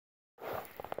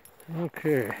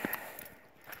Okay.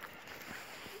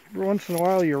 Every once in a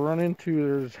while you run into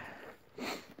there's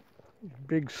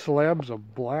big slabs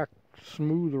of black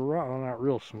smooth rock, well, not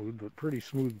real smooth, but pretty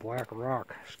smooth black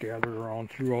rock scattered around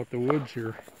throughout the woods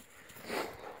here.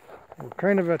 We're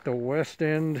kind of at the west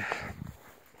end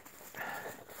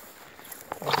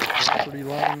of the property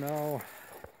line now.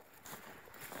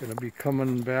 Going to be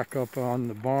coming back up on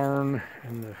the barn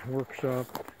and the workshop.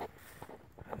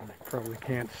 And I probably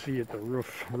can't see it, the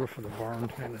roof of the barn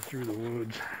kind of through the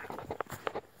woods.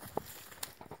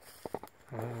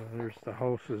 There's the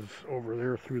houses over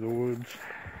there through the woods.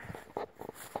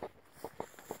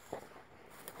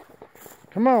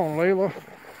 Come on, Layla.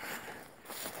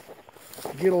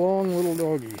 Get along, little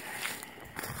doggy.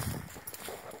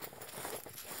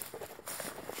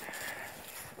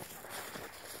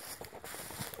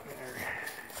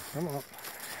 Come on.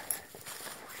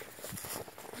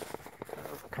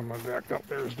 Coming back up,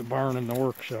 there's the barn and the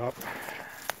workshop.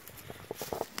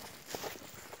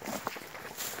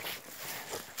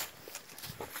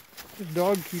 This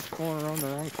dog keeps going around the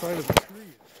wrong side of the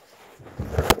trees.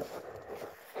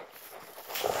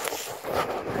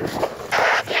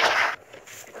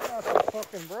 You're not so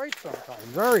fucking bright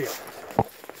sometimes, are you?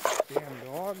 Damn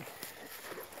dog.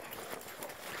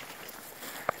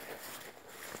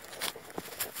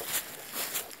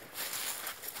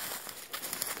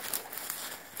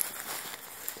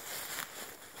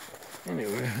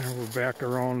 Anyway, now we're back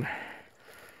around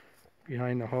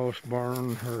behind the house,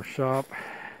 barn, or shop.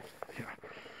 Yeah,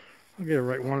 I'll get it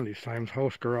right one of these times.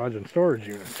 House, garage, and storage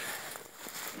units.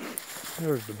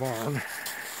 There's the barn.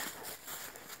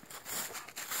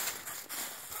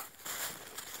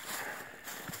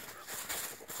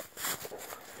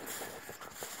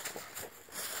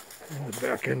 And the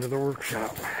back end of the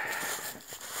workshop.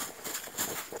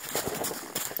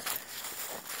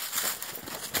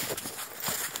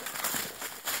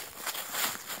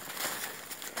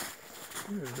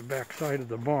 There's the back side of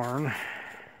the barn.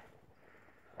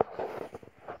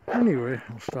 Anyway,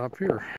 I'll stop here.